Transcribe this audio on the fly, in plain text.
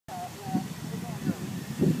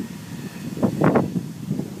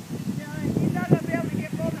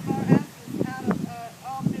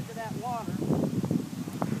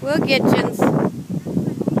We'll get Jens. Hey,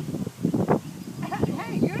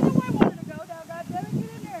 you're the one wanting to go. Now, goddammit,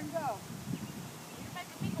 get in there and go. You're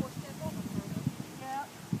making me go a step over further. Yeah.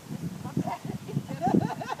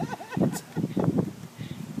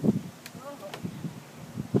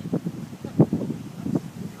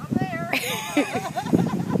 I'm there.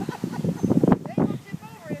 They won't tip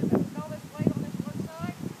over it. There's all this weight on this one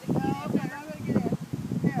side. Okay, I'm going to get in.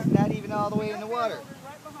 It's not even all the way in the water.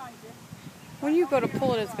 Right behind you. When you go to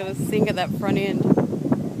pull it, it's going to sink at that front end.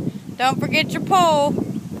 Don't forget your pole.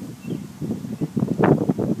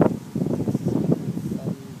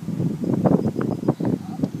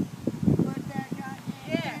 Put that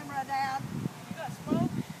camera down. You got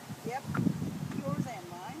smoke? Yep. Yours and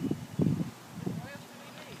mine. What else do we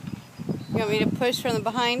need? You want me to push from the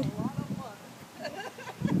behind? A lot of water.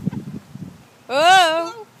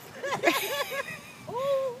 Oh!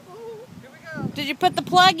 Ooh, here we go. Did you put the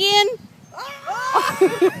plug in? Don't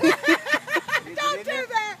do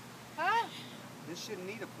that! Huh? This shouldn't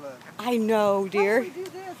need a plug. I know, How dear. do we do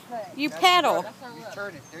this thing? You That's paddle. the- You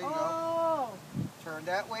turn it. There you go. Oh, Turn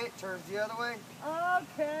that way. It turns the other way.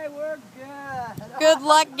 okay, we're good. Good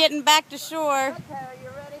luck getting back to shore. Okay, are you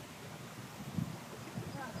ready?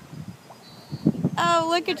 Oh,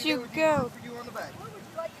 look at you go. For you on the back. What would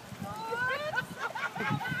you like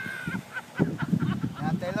to Now,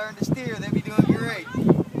 if they learn to steer, they'll be doing great.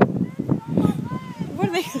 What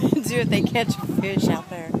are they going to do if they catch a fish out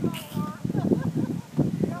there?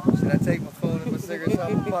 Should I take my phone and my cigarettes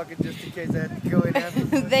out of my pocket just in case I have to go in after?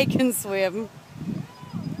 They can swim.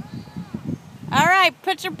 All right,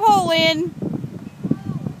 put your pole in.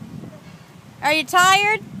 Are you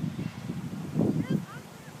tired?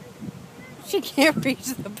 She can't reach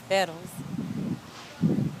the pedals.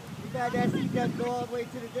 You got that seat doesn't go all the way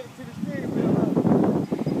to the steering wheel.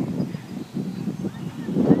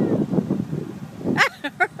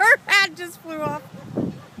 Her hat just flew off.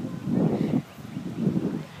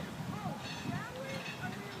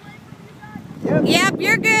 Yep,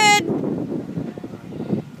 you're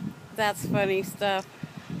good. That's funny stuff.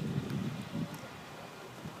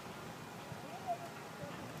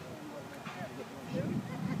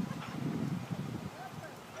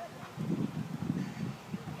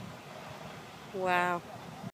 Wow.